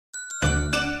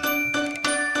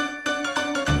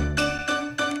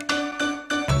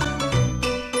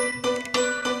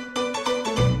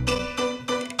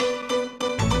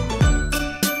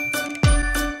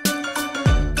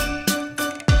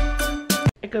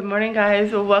Good morning,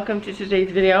 guys. Well, welcome to today's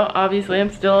video. Obviously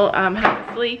I'm still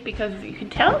half asleep because you can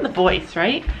tell in the voice,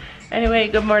 right? Anyway,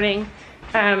 good morning.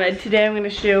 Today I'm going to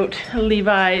shoot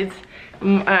Levi's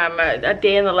a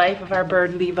day in the life of our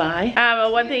bird Levi.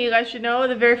 One thing you guys should know,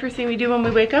 the very first thing we do when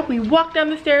we wake up, we walk down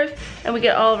the stairs and we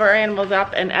get all of our animals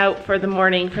up and out for the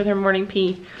morning, for their morning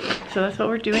pee. So that's what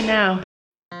we're doing now.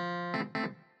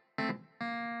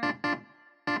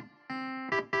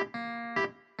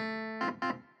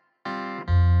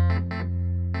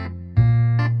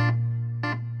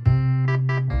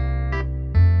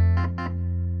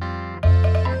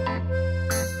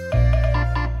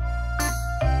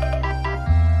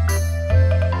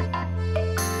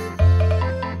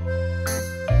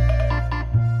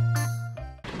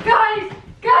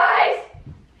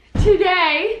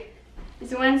 Today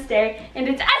is Wednesday and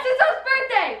it's SSO's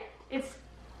birthday. It's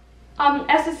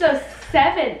SSO's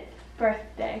 7th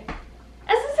birthday.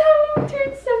 SSO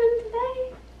turned 7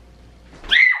 today.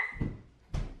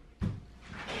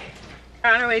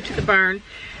 We're on our way to the barn.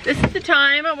 This is the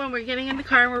time when we're getting in the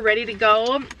car and we're ready to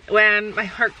go, when my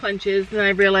heart clenches and I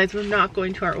realize we're not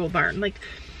going to our old barn. Like,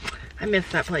 I miss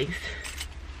that place.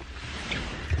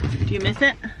 Do you miss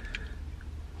it?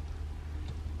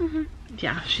 Mm-hmm.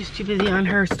 Yeah, she's too busy on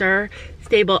her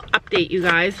stable update, you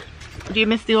guys. Do you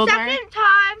miss the old barn? Second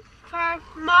time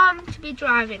for mom to be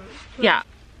driving. Yeah.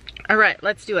 All right,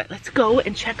 let's do it. Let's go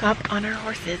and check up on our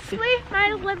horses. We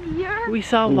might live here. We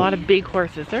saw a lot of big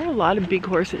horses. There are a lot of big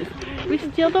horses. We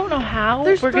still don't know how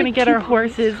There's we're going to like get 2 our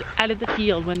horses out of the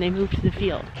field when they move to the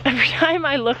field. Every time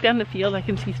I look down the field, I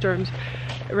can see Storm's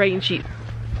rain sheep.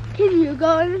 Can you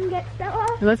go in and get Stella?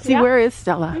 Let's see, where is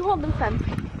Stella? You hold them,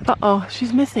 son. Uh-oh,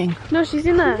 she's missing. No, she's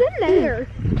in the there.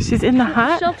 She's in the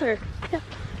hut? shelter. Yeah.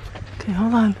 Okay,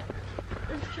 hold on.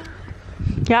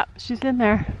 Yep, she's in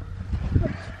there.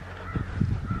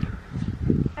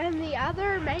 And the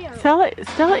other mare.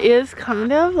 Stella is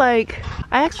kind of like,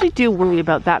 I actually do worry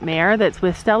about that mare that's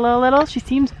with Stella a little. She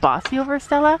seems bossy over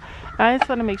Stella. I just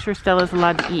want to make sure Stella's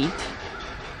allowed to eat.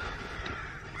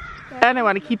 And I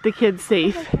want to keep the kids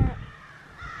safe.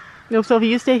 No, Sophie,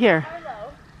 you stay here.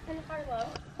 Arlo. And Arlo.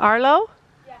 Arlo?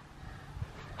 Yeah.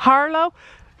 Harlow?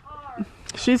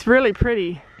 She's really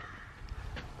pretty.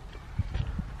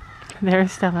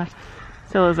 There's Stella.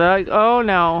 Stella's like, oh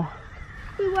no.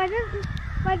 Wait, why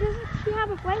doesn't she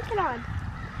have a blanket on?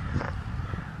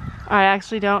 I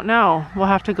actually don't know. We'll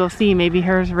have to go see. Maybe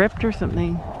hers ripped or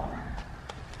something.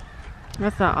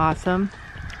 That's not awesome.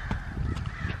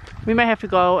 We might have to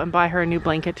go and buy her a new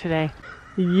blanket today.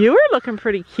 You are looking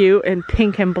pretty cute in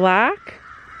pink and black.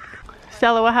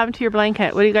 Stella, what happened to your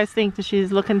blanket? What do you guys think? That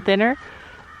she's looking thinner?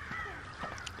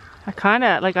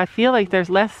 I feel like there's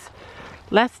less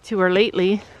to her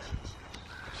lately.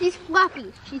 She's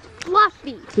fluffy. She's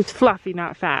fluffy. She's fluffy,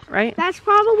 not fat, right? That's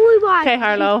probably why. Okay,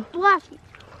 Harlow. She's fluffy.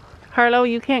 Harlow,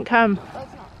 you can't come.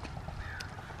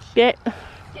 Get.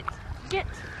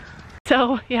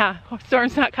 So, yeah,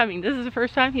 Storm's not coming. This is the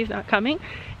first time he's not coming.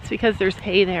 It's because there's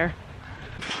hay there.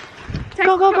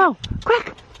 Go, go, go. Quick.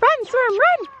 Run, Storm,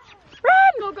 run.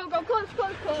 Run. Go.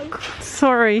 Close.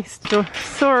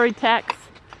 Sorry, Tex.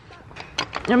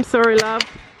 I'm sorry, love.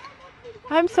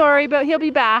 I'm sorry, but he'll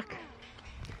be back.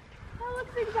 That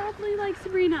looks exactly like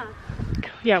Sabrina.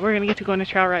 Yeah, we're going to get to go on a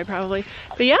trail ride probably.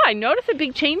 But yeah, I noticed a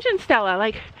big change in Stella.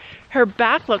 Like, her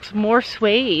back looks more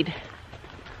swayed.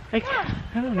 Like,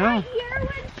 I don't know. Right here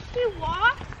when she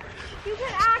walks, you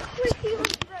can actually see the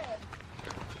rib.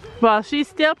 Well, she's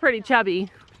still pretty chubby.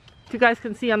 If you guys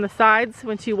can see on the sides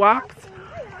when she walks,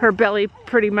 her belly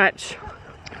pretty much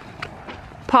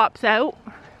pops out.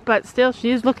 But still,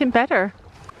 she's looking better.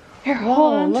 Here,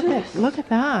 hold on. Look at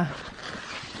that.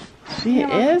 She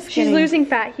is. She's losing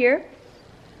fat here.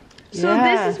 So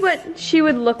this is what she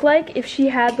would look like if she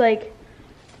had like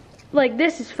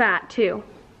this is fat too.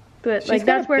 But She's like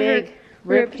that's where her big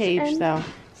rib cage end. though.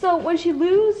 So when she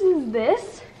loses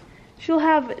this, she'll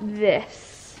have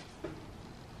this.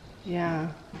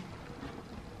 Yeah.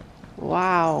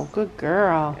 Wow, good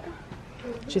girl.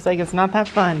 She's like, it's not that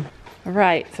fun. All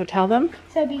right, so tell them.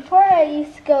 So before I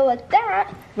used to go like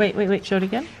that. Wait, show it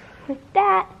again. Like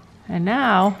that. And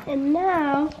now. And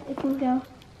now it can go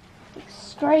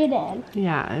straight in.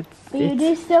 Yeah, But you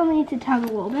do still need to tug a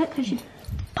little bit because she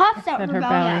pops out her belly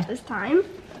at this time.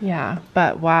 Yeah,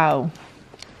 but wow.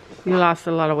 You lost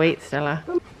a lot of weight, Stella.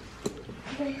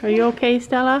 Are you okay,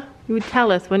 Stella? You would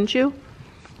tell us, wouldn't you?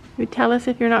 You would tell us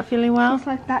if you're not feeling well? It's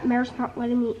like that mare's not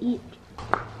letting me eat.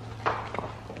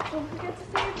 Don't forget to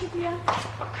say it, Sophia.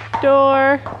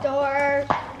 Door.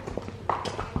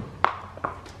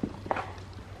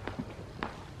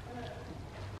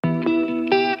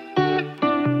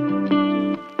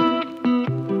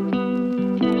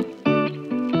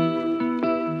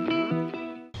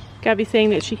 Gabby's saying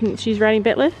that she's writing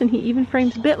bitless, and he even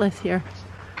frames bitless here.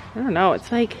 I don't know,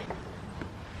 it's like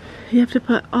you have to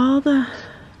put all the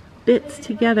bits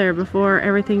together before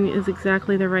everything is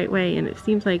exactly the right way, and it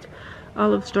seems like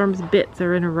all of Storm's bits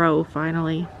are in a row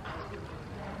finally.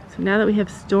 So now that we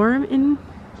have Storm in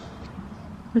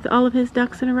with all of his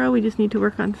ducks in a row, we just need to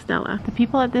work on Stella. The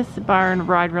people at this barn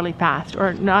ride really fast,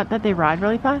 or not that they ride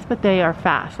really fast, but they are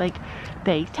fast. Like,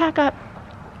 they tack up,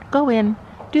 go in,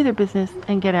 do their business,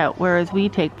 and get out, whereas we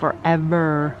take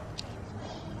forever.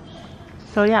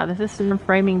 So yeah, this is some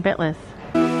framing bitless.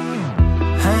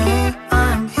 Hey,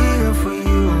 I'm here for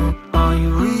you. Are you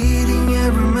reading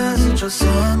every message I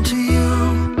send to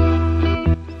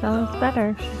you? Stella's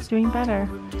better. She's doing better.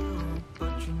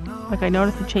 Like, I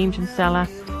noticed a change in Stella.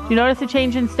 You notice a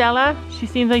change in Stella? She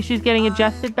seems like she's getting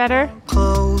adjusted better.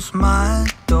 Close my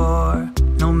door,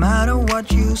 no matter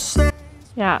what you say.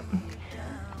 Yeah.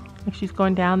 Like, she's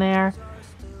going down there,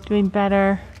 doing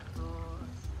better.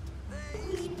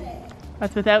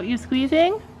 That's without you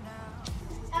squeezing?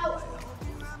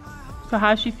 So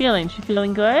how's she feeling? She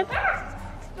feeling good?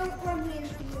 Don't run me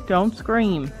into you. Don't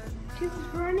scream. She's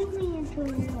running me into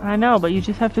the wall. I know, but you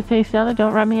just have to say, Stella,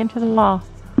 don't run me into the wall.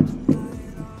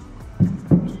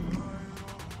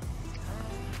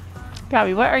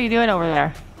 Gabby, what are you doing over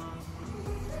there?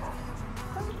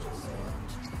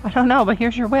 I don't know, but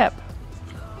here's your whip.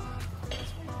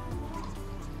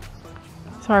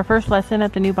 So our first lesson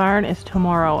at the new barn is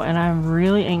tomorrow, and I'm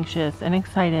really anxious and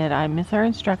excited. I miss our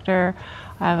instructor.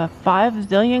 I have a 5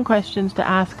 zillion questions to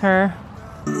ask her.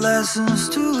 Lessons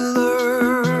to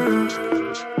learn,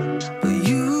 but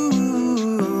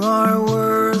you are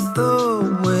worth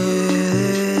the wait.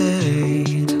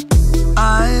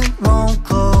 I won't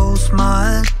close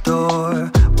my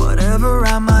door, whatever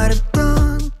I might have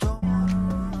done.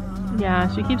 Yeah,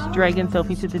 she keeps dragging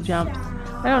Sophie to the jumps.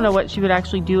 I don't know what she would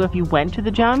actually do if you went to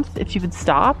the jumps. If she would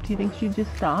stop, do you think she'd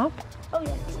just stop? Oh,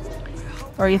 yeah.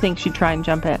 Or you think she'd try and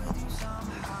jump it?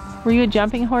 Were you a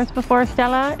jumping horse before,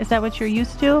 Stella? Is that what you're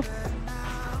used to?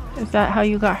 Is that how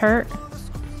you got hurt?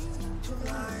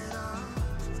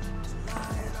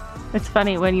 It's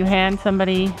funny, when you hand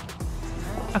somebody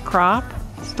a crop,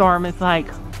 Storm is like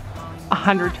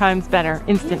 100 times better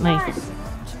instantly. He's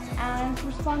not as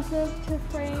responsive to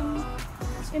frame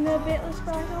in a bitless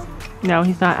bridle. No,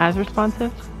 he's not as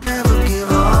responsive. Never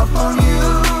give up on you.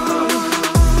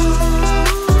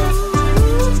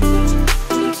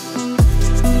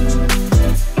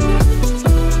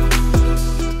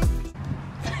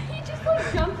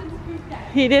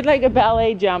 He did like a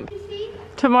ballet jump.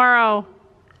 Tomorrow.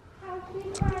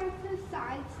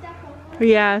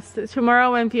 Yes,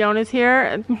 tomorrow when Fiona's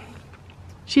here,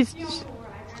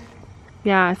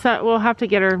 yeah, so we'll have to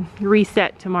get her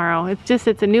reset tomorrow. It's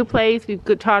a new place. We've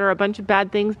taught her a bunch of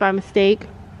bad things by mistake.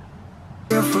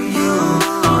 Here for you.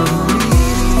 Are you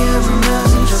reading every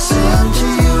message I send to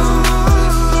you?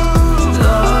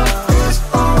 Love is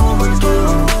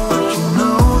overdue, but you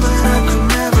know that I could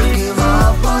never give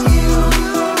up on you.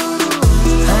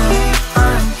 Hey,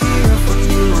 I'm here for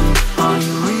you. Are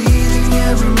you reading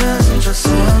every message I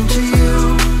send to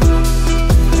you?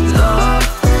 Love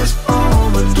is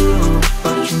overdue,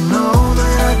 but you know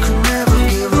that I could never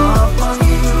give up on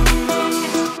you.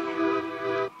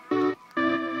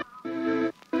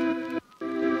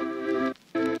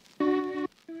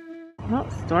 Well,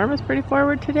 Storm is pretty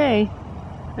forward today.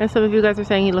 And some of you guys are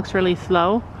saying he looks really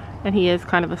slow, and he is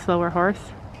kind of a slower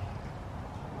horse.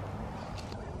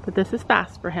 But this is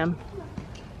fast for him.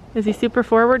 Is he super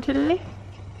forward today?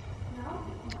 No.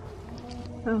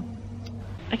 Oh.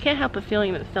 I can't help but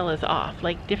feeling that Stella's off,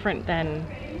 like different than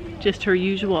just her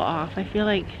usual off. I feel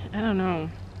like, I don't know,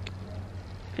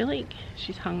 I feel like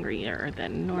she's hungrier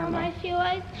than normal. Mom, I feel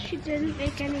like she didn't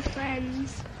make any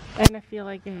friends. And I feel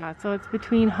like, yeah, so it's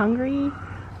between hungry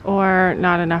or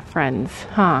not enough friends,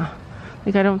 huh?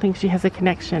 Like, I don't think she has a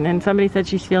connection. And somebody said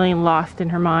she's feeling lost in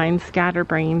her mind,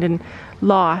 scatterbrained and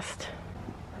lost.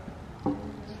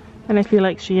 And I feel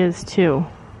like she is too.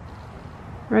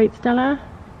 Right, Stella?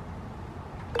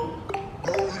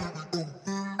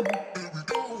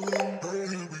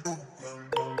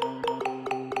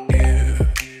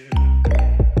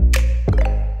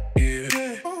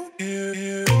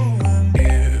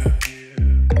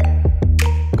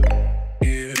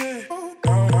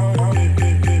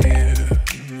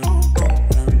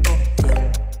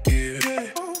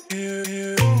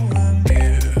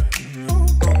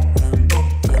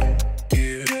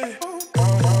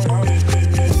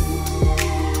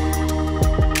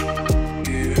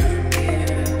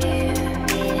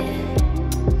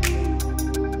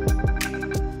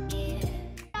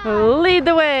 Lead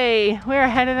the way. We're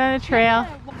headed on a trail.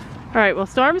 All right, well,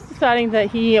 Storm's deciding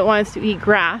that he wants to eat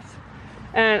grass.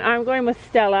 And I'm going with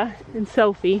Stella and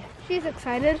Sophie. She's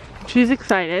excited. She's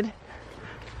excited.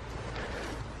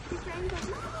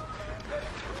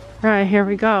 All right, here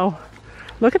we go.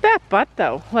 Look at that butt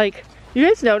though. Like, you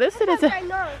guys notice that it's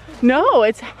no,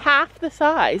 it's half the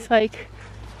size. Like,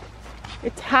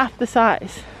 it's half the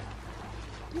size.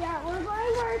 Yeah, we're going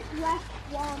where it's less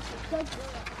swamp.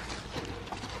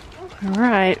 All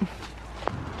right.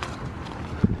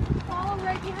 Follow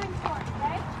right behind Storm,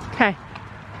 okay? Okay.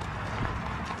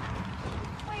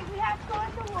 Wait, we have to go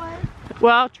in the woods.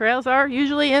 Well, trails are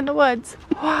usually in the woods.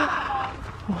 Wow.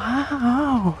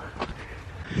 Wow.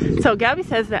 So Gabby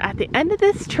says that at the end of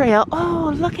this trail,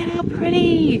 oh, look at how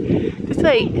pretty. Just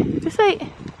wait, just wait.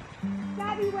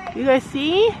 Gabby, wait. You guys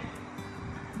see?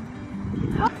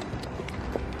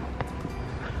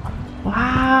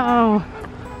 Wow.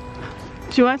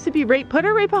 She wants to be right, put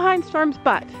her right behind Storm's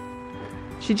butt.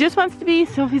 She just wants to be,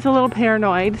 Sophie's a little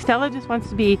paranoid. Stella just wants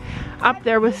to be up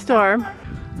there with Storm.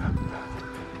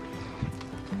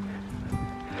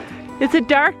 It's a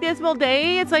dark, dismal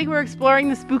day. It's like we're exploring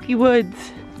the spooky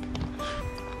woods.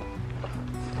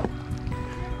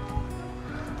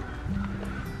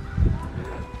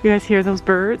 You guys hear those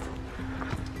birds?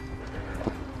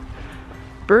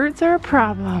 Birds are a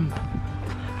problem.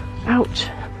 Ouch.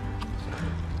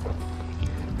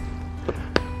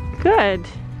 Good.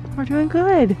 We're doing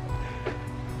good.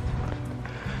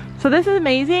 So this is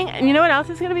amazing. And you know what else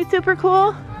is going to be super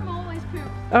cool? I'm always poop.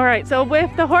 Alright, so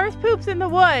if the horse poops in the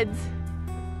woods,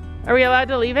 are we allowed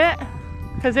to leave it?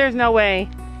 Because there's no way.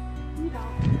 You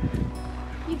don't.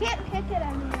 You can't pick it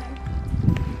anyway.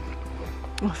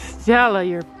 Oh, Stella,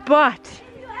 your butt. If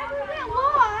you ever get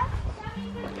lost,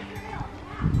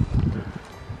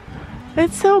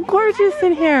 It's so gorgeous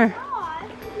in here.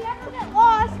 if you ever get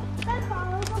lost, then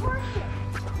follow the horses.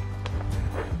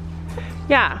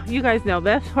 Yeah, you guys know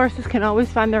this. Horses can always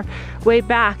find their way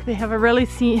back. They have a really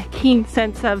keen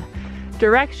sense of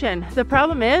direction. The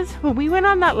problem is, when we went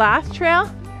on that last trail ride,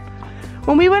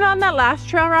 when we went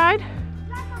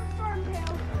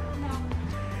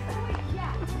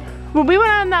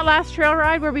on that last trail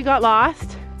ride where we got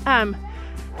lost, and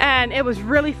it was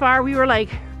really far, we were like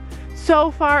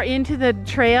so far into the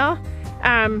trail,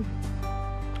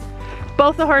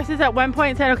 both the horses at one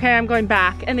point said, okay, I'm going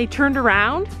back, and they turned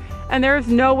around, and there was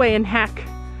no way in heck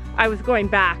I was going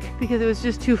back because it was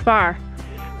just too far.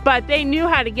 But they knew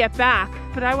how to get back,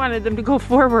 but I wanted them to go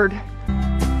forward.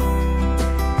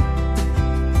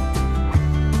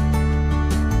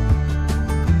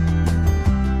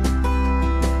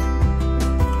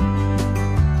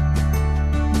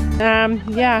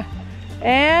 Yeah,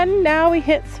 and now we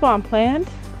hit swampland,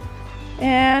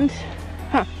 and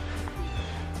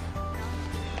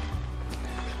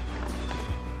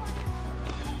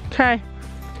okay,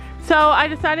 so I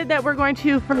decided that we're going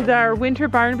to, for our winter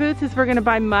barn boots, is we're going to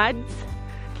buy muds,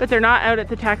 but they're not out at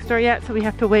the tack store yet, so we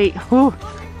have to wait. Ooh,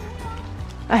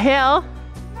 a hill.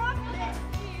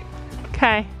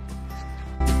 Okay.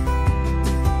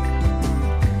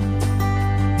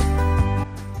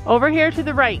 Over here to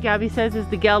the right, Gabby says, is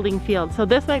the gelding field. So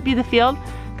this might be the field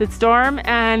that Storm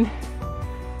and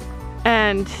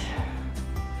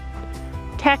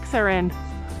Tex are in.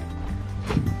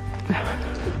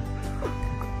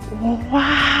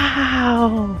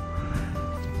 Wow.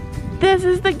 This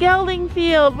is the gelding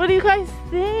field. What do you guys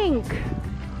think?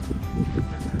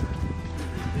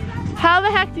 How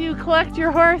the heck do you collect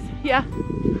your horse? Yeah.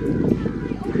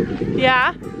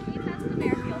 Yeah?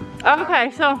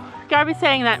 Okay, so Gabby's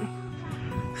saying that,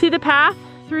 see the path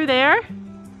through there?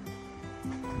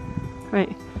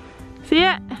 Right, see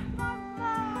it?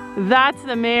 That's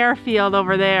the mare field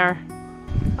over there.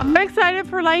 I'm excited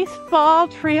for nice fall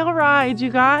trail rides,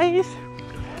 you guys.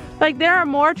 Like, there are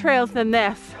more trails than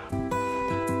this.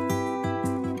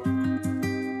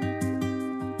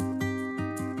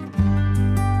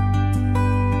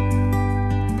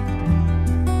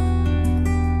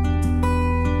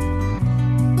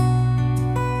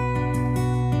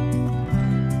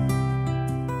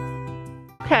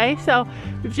 Okay, so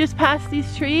we've just passed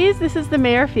these trees. This is the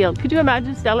mare field. Could you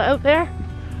imagine Stella out there?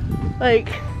 Like,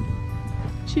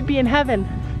 she'd be in heaven.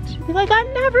 She'd be like,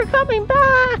 I'm never coming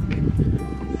back.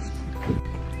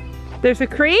 There's a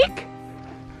creek.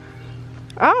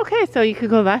 Oh, okay, so you could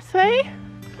go this way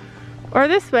or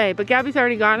this way, but Gabby's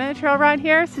already gone on a trail ride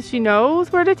here, so she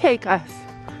knows where to take us.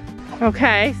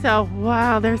 Okay, so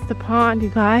wow, there's the pond, you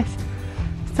guys.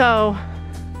 So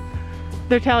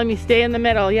they're telling me stay in the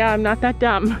middle. Yeah, I'm not that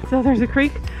dumb. So there's a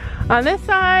creek on this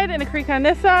side and a creek on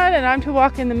this side, and I'm to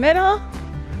walk in the middle.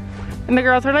 And the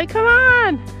girls are like, come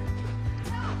on.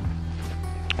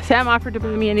 Sam offered to buy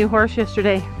me a new horse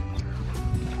yesterday.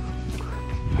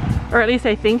 Or at least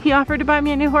I think he offered to buy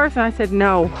me a new horse, and I said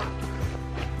no.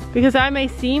 Because I may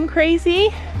seem crazy,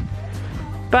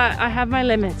 but I have my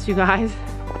limits, you guys.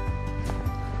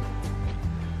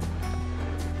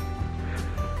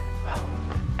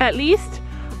 At least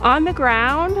on the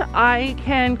ground, I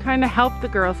can kind of help the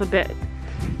girls a bit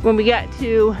when we get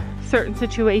to certain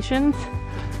situations.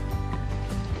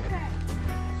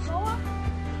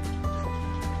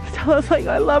 Stella's like,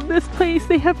 I love this place.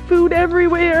 They have food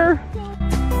everywhere.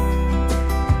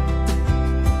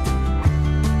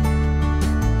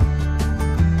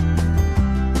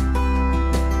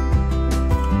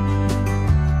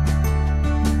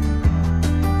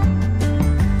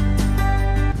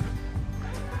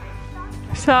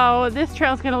 So this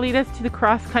trail is going to lead us to the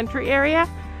cross-country area.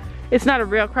 It's not a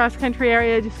real cross-country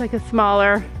area, just like a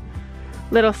smaller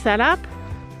little setup.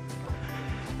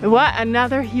 What,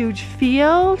 another huge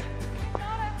field?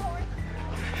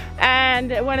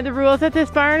 And one of the rules at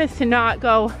this barn is to not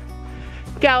go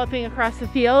galloping across the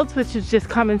fields, which is just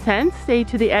common sense. Stay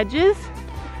to the edges,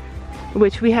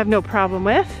 which we have no problem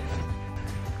with.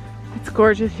 It's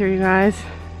gorgeous here, you guys.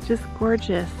 Just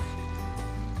gorgeous.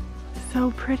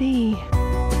 So pretty.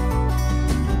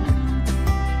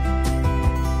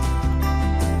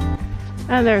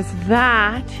 And there's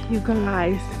that, you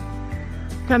guys.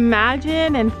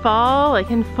 Imagine in fall, like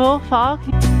in full fall.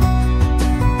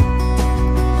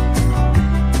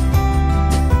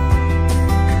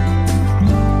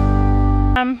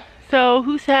 So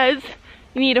who says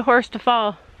you need a horse to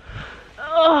fall?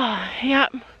 Oh, yeah.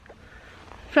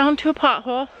 Fell into a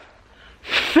pothole,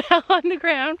 fell on the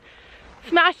ground,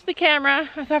 smashed the camera.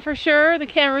 I thought for sure the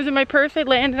camera was in my purse. I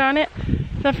landed on it.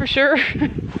 I thought for sure.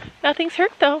 Nothing's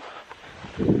hurt though.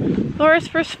 Laura's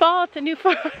first fall at the new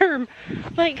farm.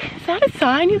 Like, is that a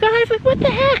sign, you guys? Like, what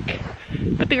the heck?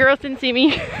 But the girls didn't see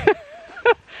me.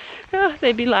 Oh,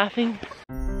 they'd be laughing.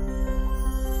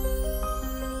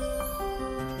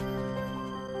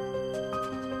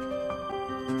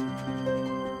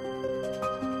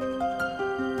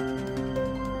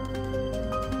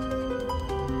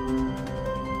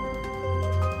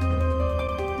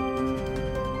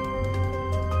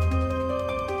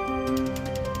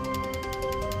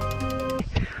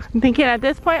 I'm thinking at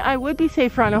this point I would be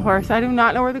safer on a horse. I do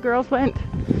not know where the girls went.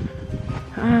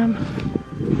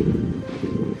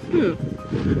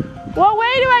 What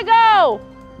way do I go?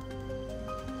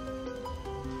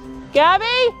 Gabby?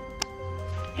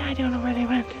 Yeah, I don't know where they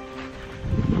went.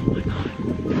 Oh my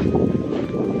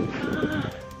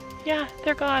god. Yeah,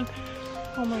 they're gone.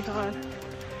 Oh my god.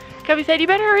 Gabby said, you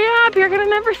better hurry up. You're gonna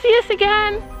never see us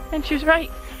again. And she was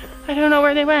right. I don't know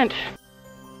where they went.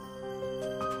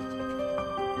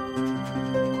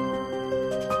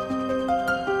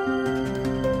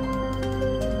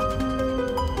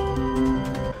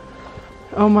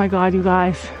 Oh my god, you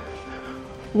guys.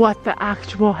 What the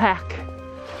actual heck?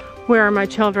 Where are my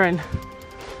children?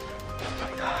 Oh my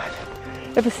god.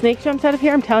 If a snake jumps out of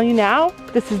here, I'm telling you now,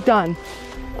 this is done.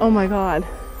 Oh my god.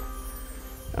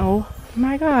 Oh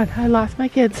my god, I lost my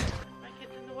kids. My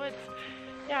kids in the woods.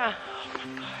 Yeah. Oh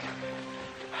my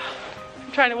god.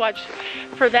 I'm trying to watch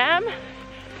for them.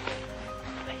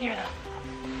 I hear them.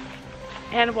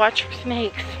 And watch for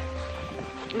snakes.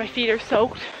 My feet are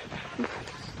soaked.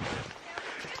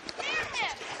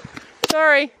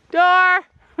 Sorry, door.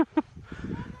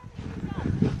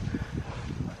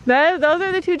 Those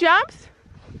are the two jumps?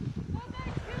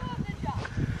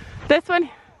 This one?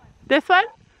 This one?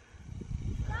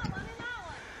 That one and that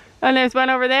one. And there's one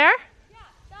over there? Yeah,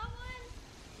 that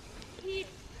one, he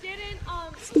didn't,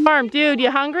 Storm, dude,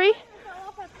 you hungry? He fell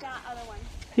off at that other one.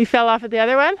 You fell off at the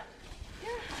other one? Yeah.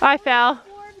 I fell.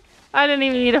 I didn't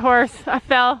even need a horse. I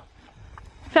fell.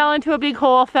 Fell into a big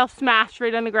hole, fell smashed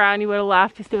right on the ground. You would have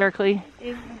laughed hysterically.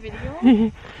 Is the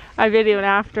video? I videoed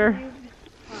after.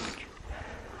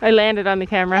 I landed on the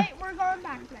camera. Hey, we're going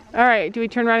back now. All right, do we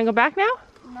turn around and go back now?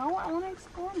 No, I want to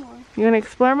explore more. You want to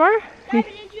explore more? Daddy,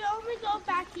 did you only go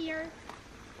back here?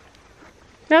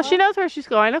 No, she knows where she's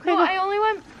going. Okay, No, go. I only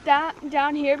went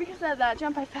down here because of that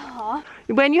jump I fell off.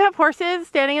 When you have horses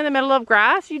standing in the middle of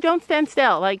grass, you don't stand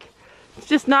still. Like, it's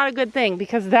just not a good thing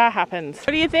because that happens.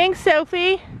 What do you think,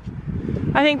 Sophie?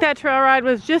 I think that trail ride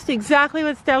was just exactly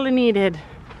what Stella needed.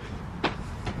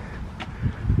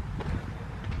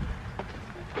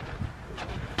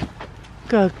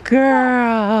 Good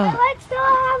girl. I like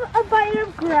Stella have a bite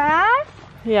of grass.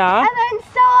 Yeah. And then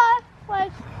Stella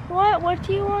like, what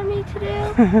do you want me to do?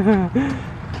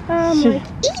 Like,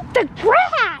 eat the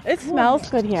grass. It smells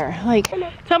good here. Like,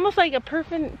 it's almost like a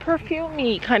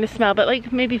perfumey kind of smell, but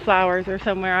like maybe flowers or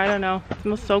somewhere. I don't know. It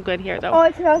smells so good here though. Oh,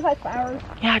 it smells like flowers.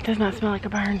 Yeah, it does not smell like a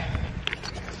barn.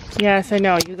 Yes, I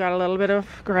know. You got a little bit of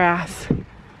grass.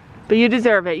 But you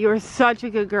deserve it. You are such a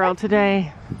good girl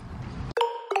today.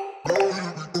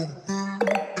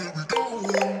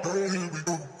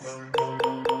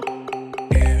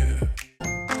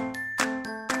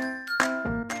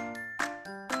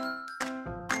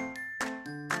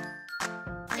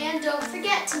 And don't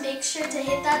forget to make sure to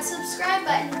hit that subscribe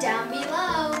button down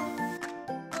below.